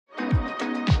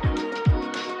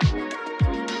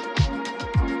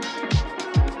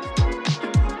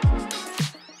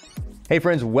Hey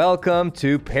friends, welcome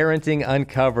to Parenting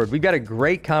Uncovered. We've got a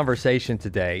great conversation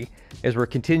today as we're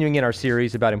continuing in our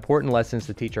series about important lessons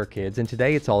to teach our kids. And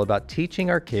today it's all about teaching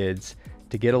our kids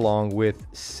to get along with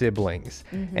siblings.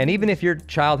 And even if your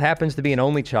child happens to be an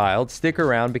only child, stick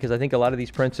around because I think a lot of these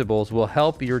principles will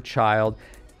help your child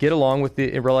get along with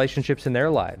the relationships in their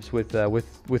lives,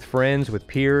 with friends, with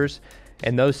peers.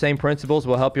 And those same principles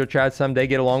will help your child someday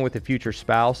get along with a future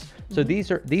spouse. So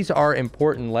these are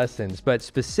important lessons, but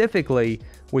specifically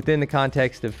within the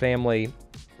context of family,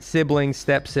 siblings,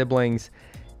 step siblings,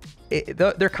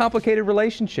 they're complicated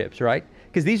relationships, right?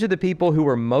 Because these are the people who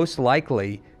are most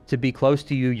likely to be close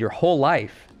to you your whole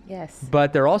life. Yes.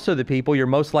 But they're also the people you're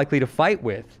most likely to fight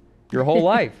with your whole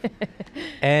life.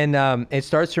 And it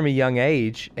starts from a young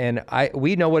age. And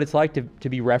we know what it's like to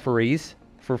be referees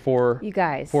for four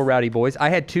rowdy boys. I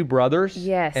had two brothers.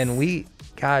 Yes. And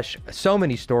so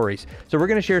many stories. So we're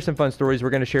going to share some fun stories. We're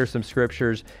going to share some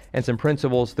scriptures and some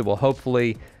principles that will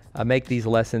hopefully make these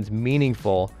lessons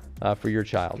meaningful for your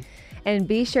child. And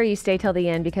be sure you stay till the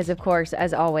end because, of course,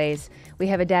 as always, we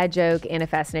have a dad joke and a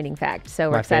fascinating fact. So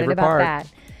we're excited about that.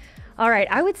 All right.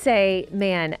 I would say,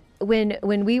 man,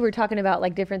 when we were talking about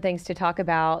like different things to talk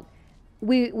about,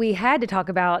 we had to talk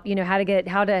about,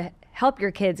 how to help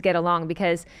your kids get along,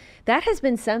 because that has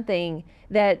been something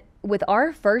that with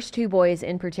our first two boys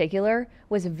in particular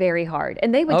was very hard.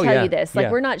 And they would tell you this,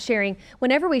 we're not sharing,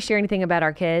 whenever we share anything about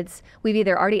our kids, we've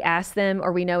either already asked them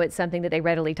or we know it's something that they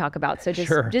readily talk about. So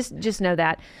just know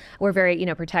that we're very,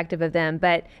 protective of them.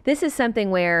 But this is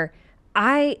something where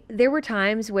there were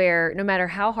times where no matter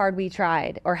how hard we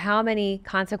tried or how many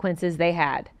consequences they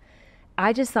had,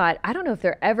 I just thought, I don't know if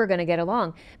they're ever going to get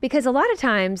along. Because a lot of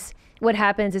times what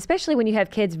happens, especially when you have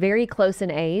kids very close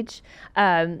in age,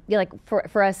 like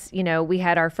for us, we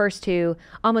had our first two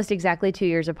almost exactly 2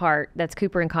 years apart. That's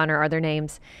Cooper and Connor are their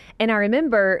names. And I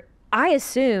remember I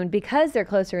assumed because they're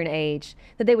closer in age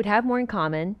that they would have more in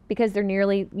common because they're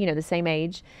nearly, the same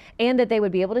age, and that they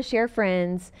would be able to share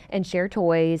friends and share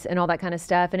toys and all that kind of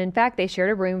stuff. And in fact, they shared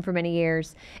a room for many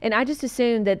years. And I just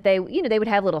assumed that they would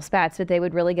have little spats, but they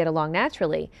would really get along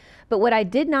naturally. But what I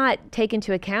did not take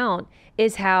into account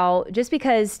is how just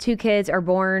because two kids are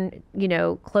born,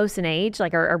 close in age,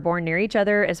 like are born near each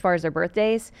other as far as their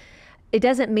birthdays, it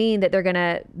doesn't mean that they're going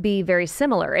to be very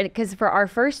similar. And because for our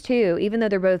first two, even though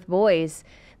they're both boys,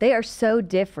 they are so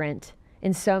different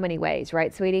in so many ways,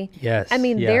 right, sweetie? Yes. I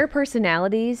mean, their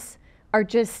personalities are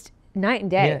just night and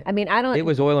day. Yeah. I mean, It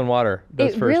was oil and water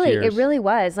those first years. It really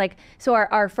was. Like, so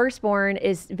our firstborn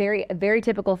is very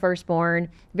typical firstborn,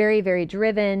 very, very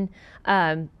driven.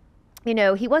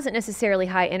 He wasn't necessarily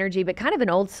high energy, but kind of an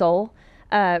old soul.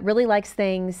 Really likes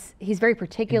things. He's very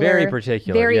particular.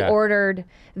 Very ordered,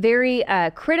 very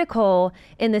critical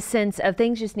in the sense of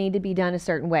things just need to be done a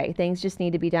certain way. Things just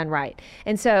need to be done right.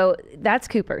 And so that's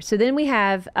Cooper. So then we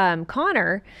have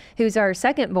Connor, who's our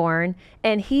second born,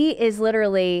 and he is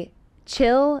literally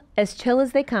chill as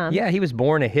they come. Yeah, he was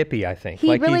born a hippie, I think.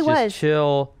 He really he's was. Just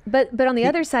chill. But on the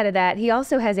other side of that, he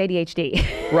also has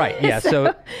ADHD. Right, yeah.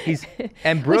 so he's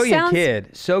brilliant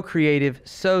kid, so creative,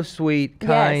 so sweet,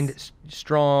 kind,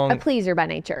 strong. A pleaser by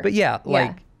nature. But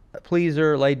a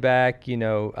pleaser, laid back,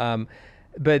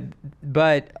 but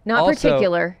not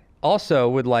particular. Also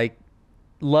would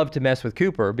love to mess with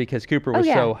Cooper because Cooper was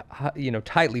so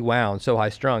tightly wound, so high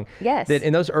strung. Yes. That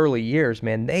in those early years,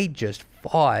 man, they just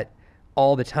fought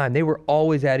all the time. They were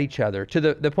always at each other to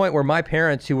the point where my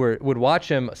parents who would watch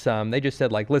them they just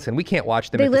said listen, we can't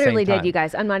watch them at the same time. They literally did, you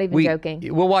guys. I'm not even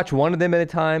joking. We'll watch one of them at a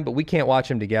time, but we can't watch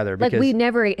them together because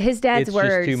his dad's it's words.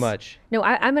 It's just too much. No,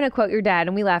 I'm going to quote your dad,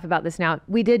 and we laugh about this now.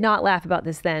 We did not laugh about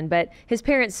this then, but his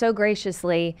parents so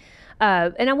graciously,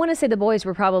 and I want to say the boys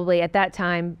were probably at that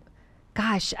time,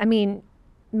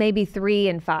 maybe 3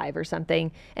 and 5 or something.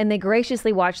 And they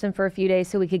graciously watched them for a few days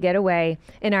so we could get away.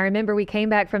 And I remember we came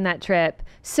back from that trip.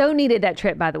 So needed that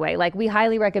trip, by the way. We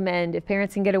highly recommend if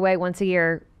parents can get away once a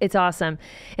year, it's awesome.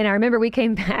 And I remember we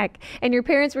came back and your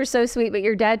parents were so sweet, but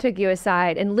your dad took you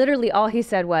aside and literally all he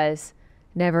said was,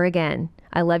 "Never again.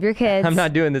 I love your kids. I'm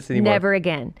not doing this anymore. Never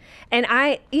again." And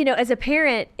I, as a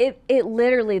parent, it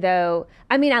literally though,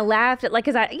 I laughed at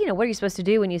cause what are you supposed to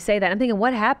do when you say that? I'm thinking,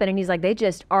 what happened? And he's like, they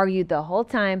just argued the whole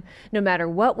time, no matter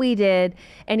what we did.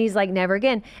 And he's like, never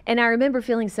again. And I remember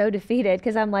feeling so defeated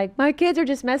because I'm like, my kids are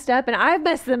just messed up and I've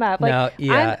messed them up.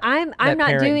 I'm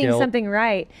not doing something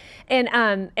right. And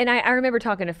I remember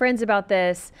talking to friends about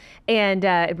this and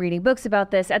reading books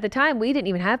about this. At the time, we didn't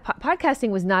even have podcasting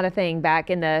was not a thing back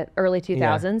in the early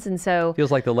 2000s. And so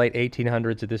feels like the late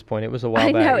 1800s at this point. It was a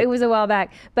while back. I know it was a while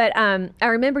back, but I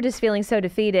remember just feeling so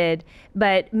defeated,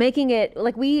 but making it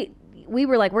we we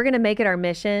were like, we're going to make it our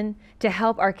mission to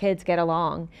help our kids get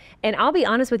along. And I'll be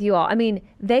honest with you all. I mean,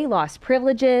 they lost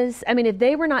privileges. I mean, if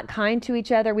they were not kind to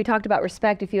each other, we talked about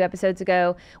respect a few episodes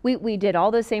ago. We did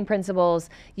all those same principles.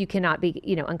 You cannot be,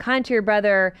 unkind to your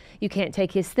brother. You can't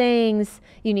take his things.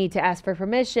 You need to ask for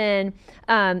permission.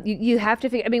 You have to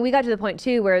figure, I mean, we got to the point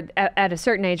too, where at a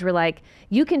certain age, we're like,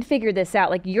 you can figure this out.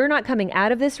 Like, you're not coming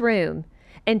out of this room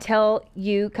until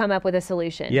you come up with a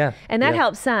solution. Yeah. And that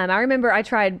helps some. I remember I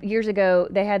tried years ago,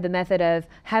 they had the method of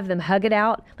have them hug it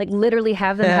out, like literally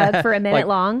have them hug for a minute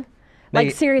long.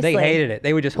 Like seriously. They hated it.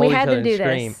 They would just hold each other and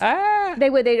scream. Ah!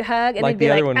 They'd hug and like they'd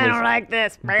be the like, I don't like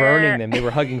this. Burning them. They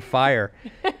were hugging fire.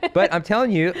 But I'm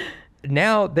telling you,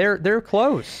 now they're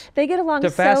close. They get along to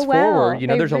so fast well. forward,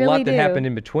 there's really a lot that do. happened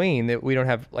in between that we don't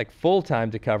have like full time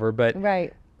to cover, but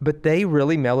right. But they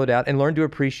really mellowed out and learned to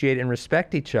appreciate and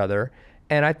respect each other.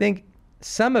 And I think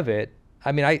some of it,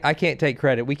 I mean, I can't take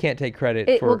credit. We can't take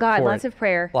credit for lots it. of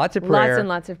prayer. Lots of prayer. Lots and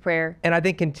lots of prayer. And I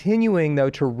think continuing, though,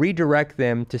 to redirect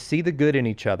them to see the good in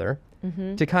each other,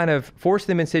 to kind of force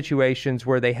them in situations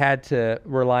where they had to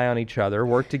rely on each other,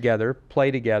 work together,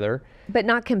 play together. But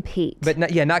not compete. But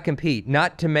not compete.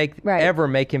 Not to ever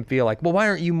make him feel like, well, why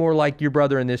aren't you more like your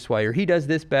brother in this way? Or he does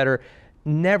this better.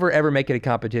 Never, ever make it a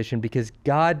competition, because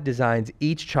God designs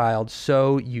each child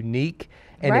so unique.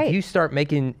 And if you start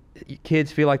making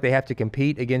kids feel like they have to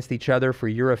compete against each other for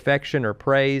your affection or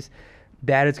praise,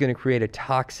 that is going to create a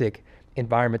toxic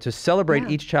environment. So celebrate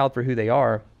each child for who they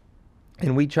are.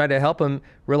 And we try to help them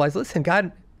realize, listen,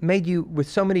 God made you with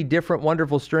so many different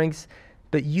wonderful strengths,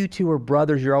 but you two are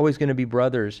brothers. You're always going to be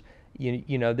brothers.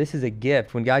 This is a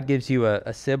gift. When God gives you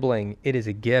a sibling, it is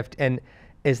a gift. And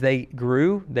as they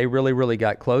grew, they really, really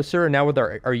got closer. And now with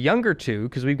our younger two,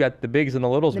 because we've got the bigs and the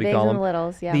littles, we call them. The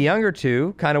littles, yeah. The younger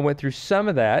two kind of went through some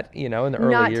of that, in the early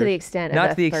years. Not to the extent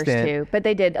of the first two, but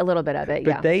they did a little bit of it,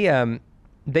 but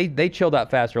they chilled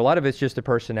out faster. A lot of it's just a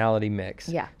personality mix.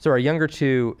 Yeah. So our younger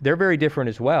two, they're very different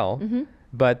as well,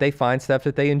 but they find stuff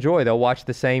that they enjoy. They'll watch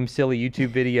the same silly YouTube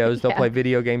videos. They'll play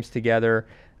video games together,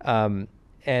 and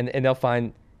they'll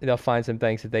find some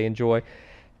things that they enjoy.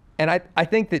 And I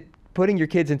think that putting your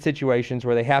kids in situations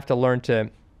where they have to learn to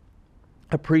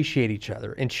appreciate each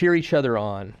other and cheer each other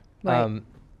on,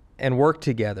 and work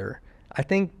together, I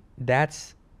think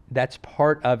that's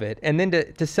part of it. And then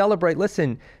to celebrate,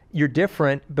 listen, you're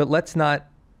different, but let's not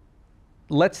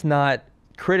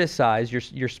criticize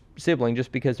your sibling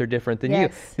just because they're different than you.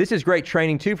 This is great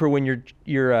training too for when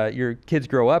your kids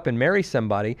grow up and marry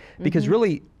somebody, because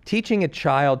really teaching a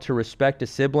child to respect a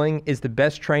sibling is the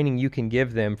best training you can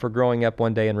give them for growing up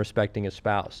one day and respecting a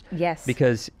spouse. Yes.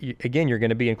 Because again, you're going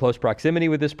to be in close proximity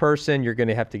with this person. You're going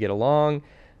to have to get along.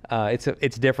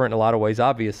 It's different in a lot of ways,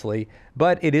 obviously,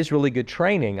 but it is really good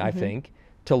training, I think,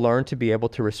 to learn to be able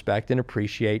to respect and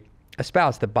appreciate a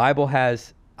spouse. The Bible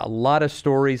has a lot of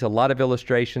stories, a lot of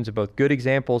illustrations of both good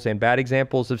examples and bad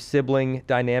examples of sibling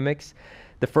dynamics.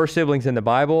 The first siblings in the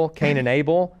Bible, Cain and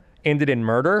Abel, ended in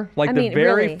murder. The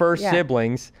very first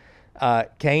siblings,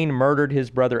 Cain murdered his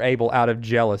brother Abel out of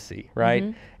jealousy,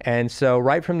 right? And so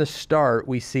right from the start,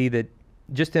 we see that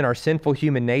just in our sinful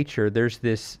human nature, there's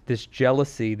this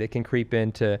jealousy that can creep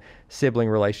into sibling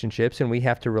relationships, and we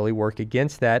have to really work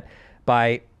against that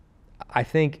by, I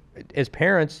think, as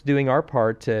parents, doing our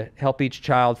part to help each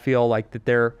child feel like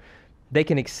that they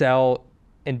can excel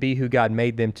and be who God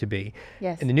made them to be.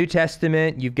 Yes. In the New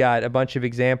Testament, you've got a bunch of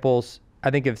examples.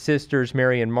 I think of sisters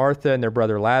Mary and Martha and their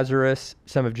brother Lazarus,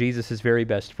 some of Jesus's very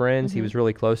best friends. He was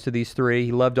really close to these three.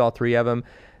 He loved all three of them,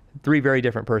 three very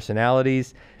different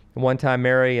personalities. One time,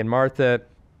 Mary and Martha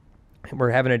were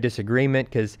having a disagreement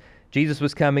because Jesus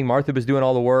was coming. Martha was doing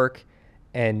all the work.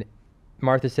 And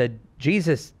Martha said,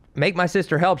 Jesus, make my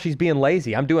sister help. She's being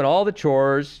lazy. I'm doing all the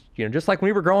chores, just like when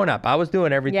we were growing up. I was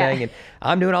doing everything, and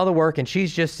I'm doing all the work, and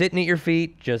she's just sitting at your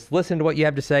feet, just listening to what you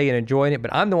have to say and enjoying it.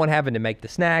 But I'm the one having to make the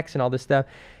snacks and all this stuff.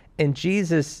 And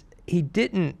Jesus, he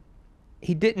didn't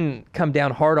come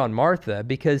down hard on Martha,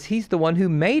 because he's the one who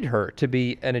made her to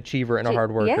be an achiever and a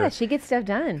hard worker. Yeah, she gets stuff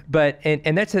done. But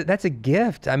and that's a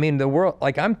gift. I mean, the world,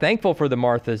 I'm thankful for the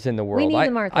Marthas in the world. We need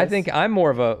the Marthas. I think I'm more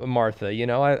of a Martha,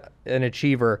 an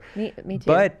achiever. Me too.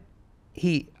 But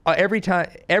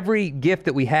every gift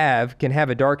that we have can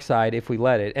have a dark side if we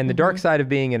let it. And the dark side of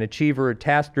being an achiever,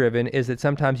 task-driven, is that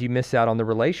sometimes you miss out on the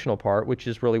relational part, which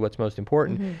is really what's most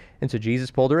important. And so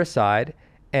Jesus pulled her aside,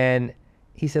 and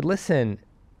he said, listen,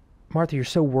 Martha, you're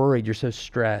so worried, you're so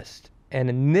stressed. And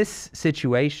in this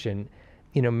situation,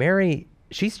 Mary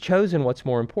she's chosen what's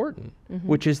more important,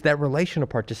 which is that relational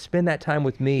part, to spend that time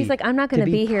with me. He's like, I'm not going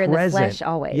to be here in the flesh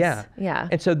always. Yeah. Yeah.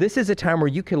 And so this is a time where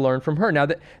you can learn from her. Now,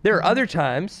 there are other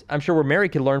times, I'm sure, where Mary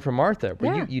could learn from Martha,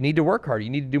 where you need to work harder, you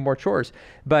need to do more chores.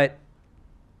 But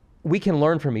we can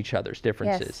learn from each other's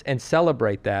differences and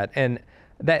celebrate that. And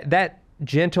that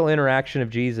gentle interaction of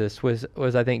Jesus was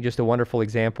I think, just a wonderful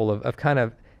example of kind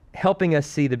of helping us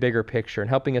see the bigger picture and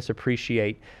helping us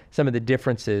appreciate some of the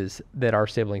differences that our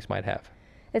siblings might have.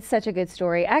 It's such a good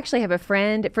story. I actually have a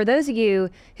friend, for those of you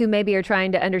who maybe are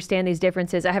trying to understand these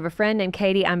differences, I have a friend named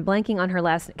Katie. I'm blanking on her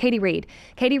last name. Katie Reed.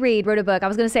 Katie Reed wrote a book. I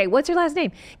was going to say, what's her last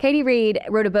name? Katie Reed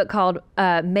wrote a book called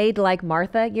Made Like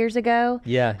Martha years ago.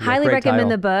 Yeah. Highly recommend title.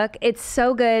 the book. It's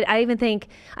so good. I even think,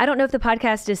 I don't know if the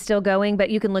podcast is still going, but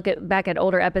you can look back at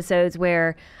older episodes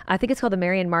where I think it's called the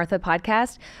Mary and Martha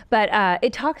podcast, but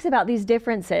it talks about these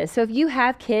differences. So if you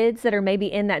have kids that are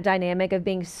maybe in that dynamic of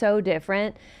being so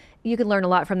different, you can learn a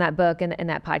lot from that book and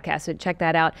that podcast, so check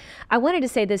that out. I wanted to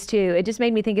say this too. It just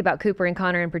made me think about Cooper and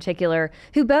Connor in particular,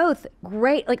 who both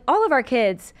great, like all of our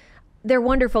kids, they're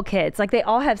wonderful kids. Like they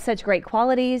all have such great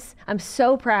qualities. I'm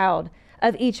so proud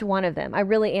of each one of them. I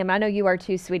really am. I know you are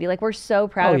too, sweetie. Like we're so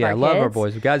proud of our kids. I love our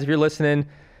boys. Guys, if you're listening,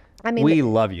 I mean, we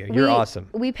love you. You're awesome.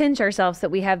 We pinch ourselves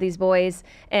that we have these boys,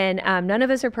 and none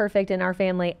of us are perfect in our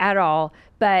family at all,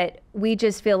 but we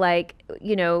just feel like,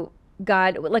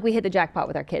 God, like we hit the jackpot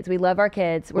with our kids. We love our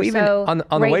kids. We're so on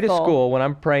the way to school, when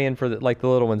I'm praying for the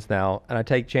little ones now, and I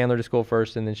take Chandler to school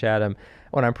first and then Chatham,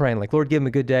 when I'm praying, like, Lord, give him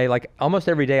a good day. Like almost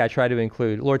every day I try to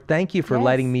include, Lord, thank you for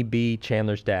letting me be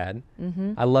Chandler's dad.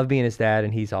 I love being his dad,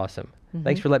 and he's awesome.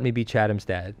 Thanks for letting me be Chatham's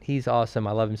dad. He's awesome.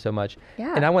 I love him so much.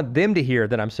 Yeah. And I want them to hear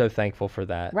that I'm so thankful for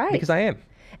that. Right. Because I am.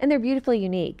 And they're beautifully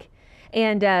unique.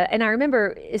 And I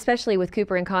remember, especially with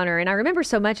Cooper and Connor, and I remember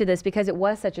so much of this because it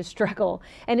was such a struggle,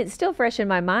 and it's still fresh in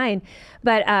my mind.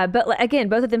 But again,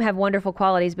 both of them have wonderful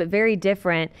qualities, but very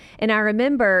different. And I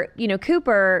remember,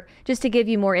 Cooper, just to give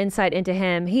you more insight into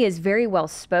him, he is very well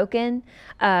spoken.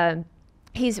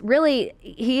 He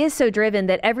is so driven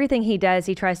that everything he does,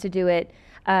 he tries to do it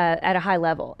at a high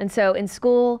level. And so in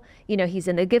school, he was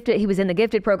in the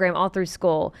gifted program all through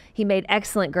school. He made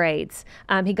excellent grades.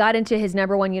 He got into his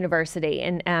 #1 university,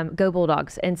 and go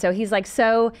Bulldogs. And so he's like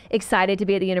so excited to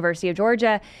be at the University of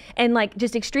Georgia, and like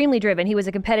just extremely driven. He was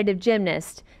a competitive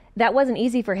gymnast. That wasn't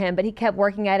easy for him, but he kept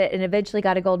working at it and eventually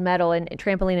got a gold medal in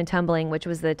trampoline and tumbling, which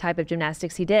was the type of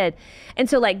gymnastics he did. And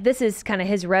so like this is kind of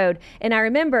his road. And I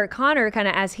remember Connor, kind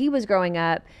of as he was growing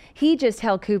up, he just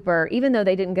held Cooper, even though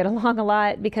they didn't get along a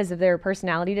lot because of their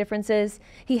personality differences,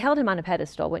 he held him on a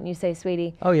pedestal, wouldn't you say,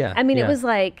 sweetie? Oh yeah. I mean, it was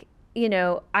like,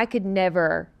 I could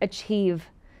never achieve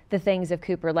the things of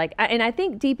Cooper. And I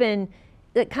think deep in,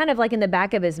 kind of like in the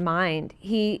back of his mind,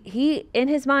 he in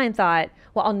his mind thought,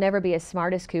 well, I'll never be as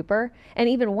smart as Cooper. And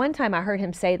even one time I heard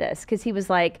him say this, because he was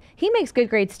like, he makes good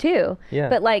grades too. Yeah.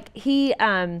 But like he,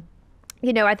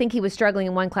 I think he was struggling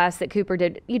in one class that Cooper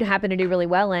did, happen to do really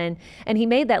well in. And he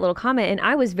made that little comment. And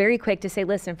I was very quick to say,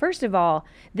 listen, first of all,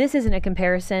 this isn't a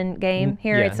comparison game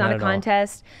here. Yeah, it's not a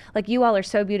contest. Like you all are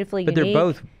so beautifully unique. But they're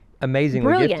both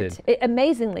amazingly gifted.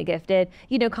 Amazingly gifted.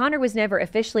 Connor was never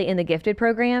officially in the gifted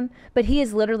program, but he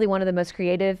is literally one of the most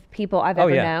creative people I've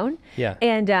ever known. Yeah.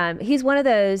 And he's one of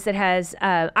those that has,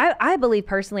 I believe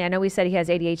personally, I know we said he has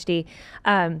ADHD.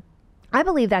 I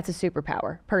believe that's a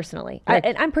superpower, personally. Yeah,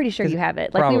 and I'm pretty sure you have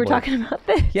it. Like probably. we were talking about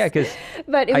this. Yeah, because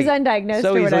but it was undiagnosed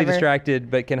so or whatever. easily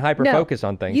distracted, but can hyper-focus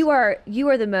on things. You are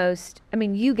the most,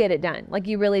 you get it done. Like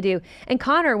you really do. And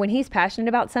Connor, when he's passionate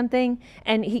about something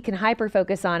and he can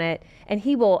hyper-focus on it, and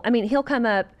he'll come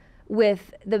up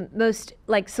with the most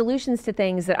like solutions to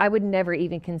things that I would never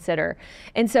even consider.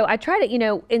 And so I try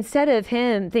to, instead of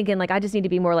him thinking like, I just need to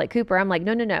be more like Cooper, I'm like,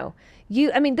 no.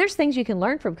 There's things you can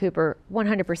learn from Cooper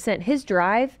 100%. His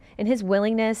drive and his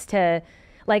willingness to,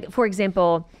 like, for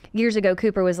example, years ago,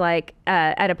 Cooper was like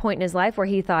at a point in his life where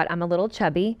he thought, I'm a little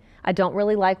chubby. I don't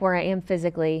really like where I am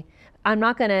physically. I'm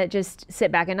not going to just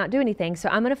sit back and not do anything. So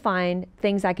I'm going to find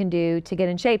things I can do to get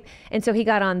in shape. And so he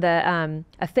got on the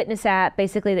a fitness app,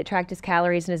 basically, that tracked his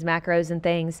calories and his macros and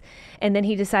things. And then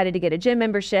he decided to get a gym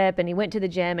membership, and he went to the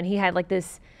gym, and he had like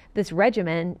this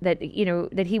regimen that,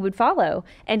 that he would follow.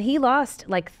 And he lost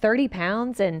like 30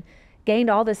 pounds and gained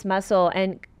all this muscle.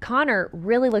 And Connor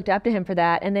really looked up to him for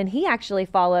that. And then he actually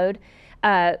followed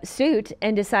suit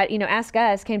and decided,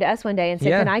 came to us one day and said,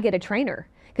 can I get a trainer?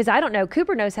 Because I don't know,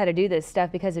 Cooper knows how to do this stuff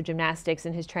because of gymnastics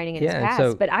and his training in his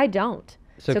past, but I don't.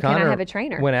 So can I have a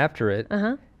trainer? Went after it,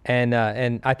 and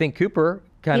I think Cooper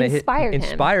kind of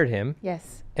inspired him.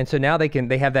 Yes. And so now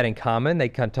they have that in common. They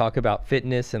kind of talk about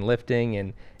fitness and lifting,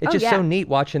 and it's just so neat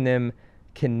watching them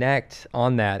connect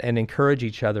on that and encourage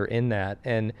each other in that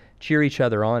and cheer each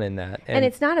other on in that. And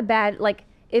it's not a bad, like,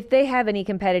 if they have any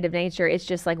competitive nature, it's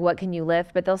just like, what can you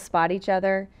lift? But they'll spot each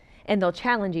other and they'll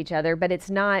challenge each other. But it's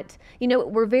not,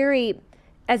 we're very,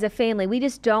 as a family, we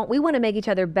want to make each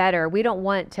other better. We don't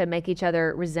want to make each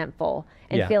other resentful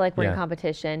and feel like we're in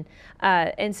competition.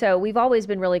 And so we've always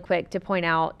been really quick to point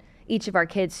out each of our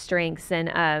kids' strengths,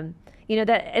 and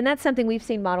that's something we've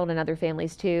seen modeled in other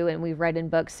families too, and we've read in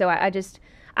books. So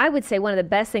I would say one of the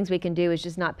best things we can do is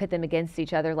just not pit them against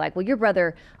each other. Like, well, your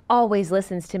brother always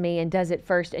listens to me and does it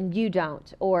first and you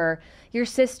don't. Or your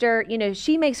sister,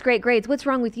 she makes great grades. What's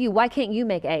wrong with you? Why can't you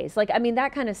make A's? Like, I mean,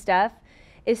 that kind of stuff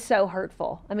is so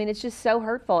hurtful. I mean, it's just so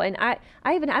hurtful. And I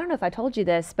don't know if I told you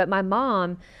this, but my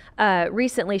mom,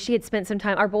 recently, she had spent some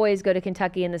time, our boys go to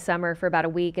Kentucky in the summer for about a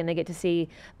week and they get to see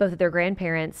both of their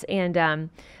grandparents. And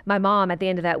my mom, at the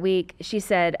end of that week, she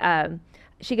said,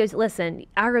 she goes, listen,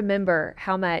 I remember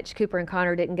how much Cooper and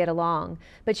Connor didn't get along,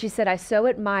 but she said, I so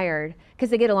admired,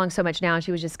 because they get along so much now. And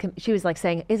she was like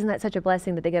saying, isn't that such a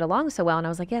blessing that they get along so well? And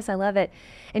I was like, yes, I love it.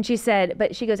 And she said,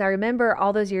 but she goes, I remember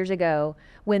all those years ago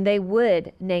when they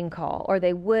would name call or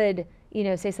they would,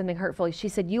 say something hurtful. She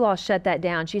said, you all shut that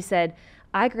down. She said,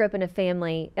 I grew up in a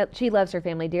family, she loves her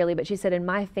family dearly, but she said, in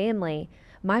my family,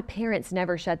 my parents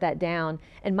never shut that down.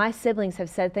 And my siblings have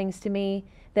said things to me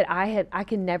that I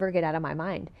can never get out of my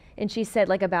mind. And she said,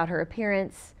 like, about her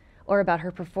appearance or about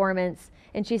her performance.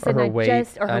 And she said, her weight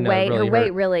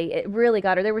really, it really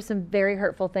got her. There were some very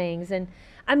hurtful things. And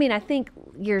I mean, I think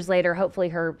years later, hopefully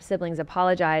her siblings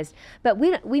apologized. But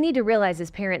we need to realize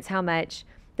as parents how much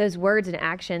those words and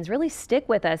actions really stick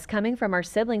with us, coming from our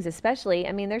siblings especially.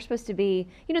 I mean, they're supposed to be,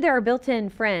 they're our built-in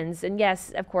friends. And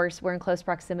yes, of course, we're in close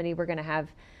proximity. We're going to have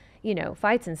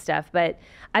fights and stuff. But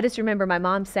I just remember my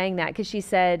mom saying that because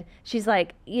she's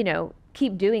like,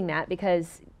 keep doing that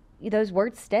because those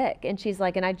words stick. And she's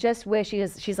like, and I just wish,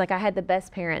 she's like, I had the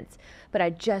best parents, but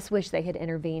I just wish they had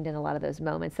intervened in a lot of those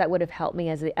moments. That would have helped me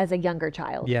as a younger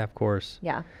child. Yeah, of course.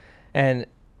 Yeah. And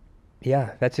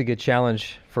yeah, that's a good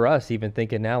challenge for us, even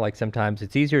thinking now, like sometimes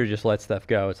it's easier to just let stuff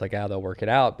go. It's like, they'll work it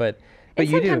out. But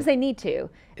sometimes they need to,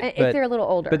 if they're a little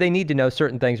older. But they need to know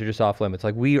certain things are just off limits.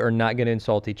 Like, we are not going to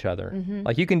insult each other. Mm-hmm.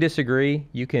 Like, you can disagree,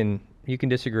 you can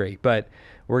disagree, but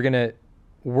we're gonna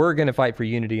fight for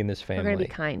unity in this family. We're gonna be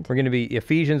kind. We're gonna be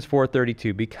Ephesians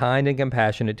 4:32. Be kind and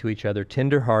compassionate to each other,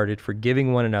 tenderhearted,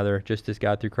 forgiving one another, just as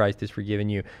God through Christ has forgiven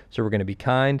you. So we're gonna be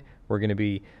kind. We're gonna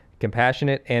be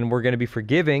compassionate, and we're gonna be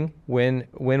forgiving when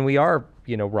we are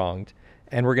wronged.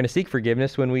 And we're going to seek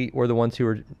forgiveness when we're the ones who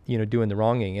are, doing the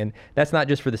wronging. And that's not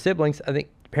just for the siblings. I think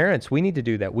parents, we need to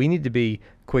do that. We need to be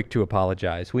quick to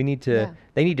apologize. They need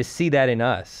to see that in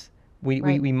us.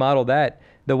 We model that.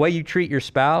 The way you treat your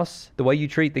spouse, the way you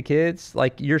treat the kids,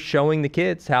 like, you're showing the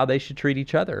kids how they should treat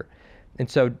each other. And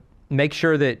so make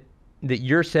sure that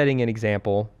you're setting an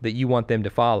example that you want them to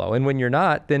follow. And when you're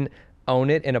not, then own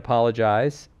it and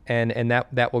apologize. And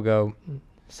that will go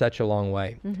such a long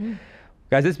way. Mm-hmm.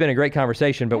 Guys, it's been a great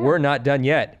conversation, but we're not done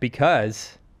yet,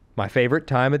 because my favorite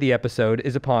time of the episode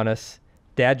is upon us.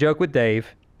 Dad joke with Dave,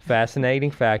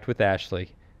 fascinating fact with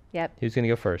Ashley. Yep. Who's going to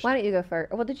go first? Why don't you go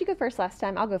first? Well, did you go first last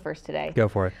time? I'll go first today. Go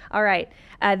for it. All right.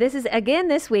 This is, again,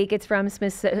 this week. It's from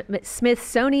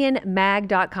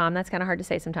SmithsonianMag.com. That's kind of hard to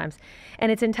say sometimes. And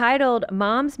it's entitled,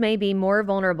 Moms May Be More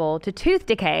Vulnerable to Tooth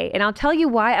Decay. And I'll tell you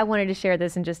why I wanted to share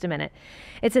this in just a minute.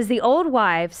 It says, the old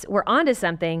wives were onto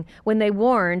something when they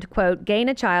warned, quote, gain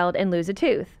a child and lose a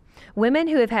tooth. Women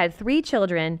who have had 3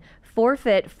 children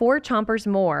forfeit 4 chompers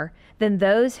more than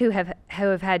those who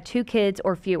have had 2 kids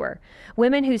or fewer.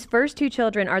 Women whose first 2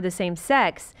 children are the same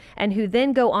sex and who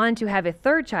then go on to have a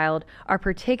 3rd child are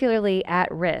particularly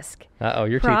at risk. Uh-oh,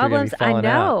 your teeth are going to be falling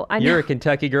out. I know. You're a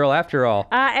Kentucky girl after all.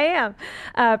 I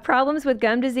am. Problems with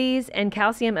gum disease and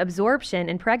calcium absorption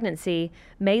in pregnancy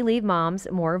may leave moms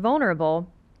more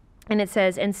vulnerable. And it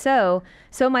says, and so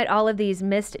might all of these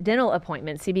missed dental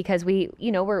appointments. See, because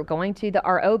we're going to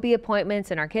our OB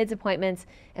appointments and our kids' appointments,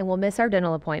 and we'll miss our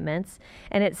dental appointments.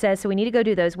 And it says, so we need to go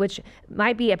do those, which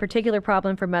might be a particular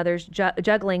problem for mothers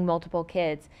juggling multiple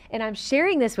kids. And I'm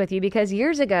sharing this with you because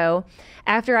years ago,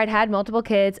 after I'd had multiple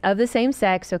kids of the same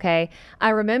sex, I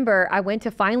remember I went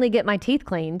to finally get my teeth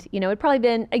cleaned. It'd probably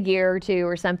been a year or 2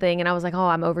 or something, and I was like, oh,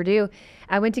 I'm overdue.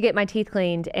 I went to get my teeth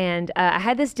cleaned, and I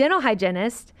had this dental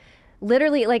hygienist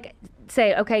literally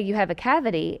say, okay, you have a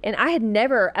cavity. And I had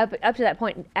never, up to that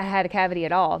point, I had a cavity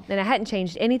at all. And I hadn't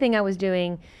changed anything I was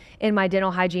doing in my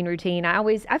dental hygiene routine. I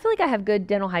feel like I have good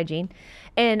dental hygiene.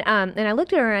 And I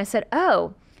looked at her and I said,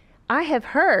 oh, I have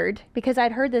heard, because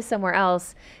I'd heard this somewhere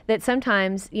else, that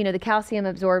sometimes, the calcium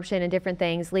absorption and different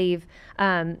things leave,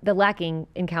 the lacking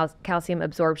in calcium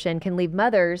absorption can leave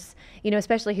mothers,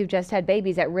 especially who've just had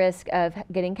babies, at risk of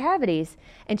getting cavities.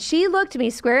 And she looked me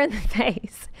square in the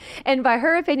face. And by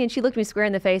her opinion, she looked me square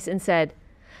in the face and said,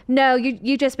 "No,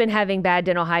 you just been having bad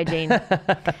dental hygiene."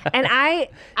 And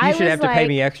you should have to pay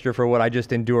me extra for what I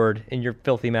just endured in your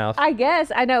filthy mouth. I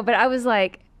guess, I know, but I was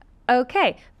like,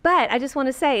 okay. But I just want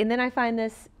to say, and then I find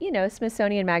this,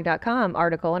 SmithsonianMag.com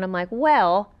article, and I'm like,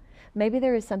 well, maybe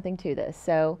there is something to this.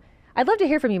 So I'd love to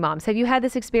hear from you moms. Have you had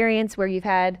this experience where you've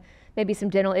had maybe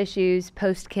some dental issues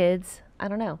post kids? I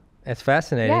don't know. It's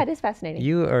fascinating. Yeah, it is fascinating.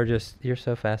 You're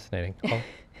so fascinating. Oh.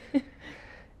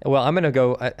 Well, I'm going to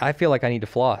go, I feel like I need to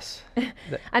floss.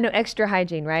 I know, extra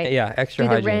hygiene, right? Yeah, extra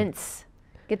hygiene. Do the rinse,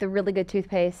 get the really good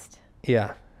toothpaste.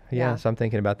 Yeah, so I'm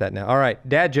thinking about that now. All right,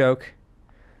 dad joke.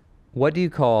 What do you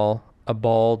call a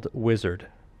bald wizard?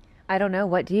 I don't know.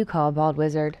 What do you call a bald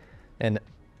wizard? An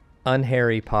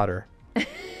un-Harry Potter.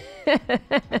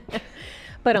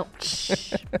 But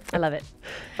I love it.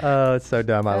 Oh, it's so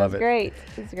dumb. I love it. Great.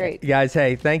 It's great. Guys,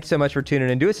 hey, thanks so much for tuning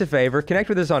in. Do us a favor. Connect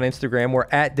with us on Instagram. We're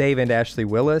at Dave and Ashley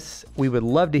Willis. We would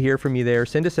love to hear from you there.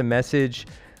 Send us a message.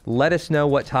 Let us know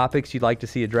what topics you'd like to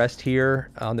see addressed here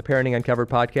on the Parenting Uncovered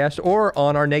podcast or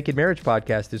on our Naked Marriage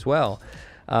podcast as well.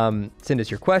 Send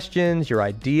us your questions, your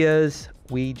ideas.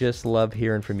 We just love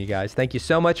hearing from you guys. Thank you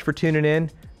so much for tuning in.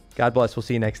 God bless. We'll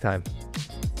see you next time.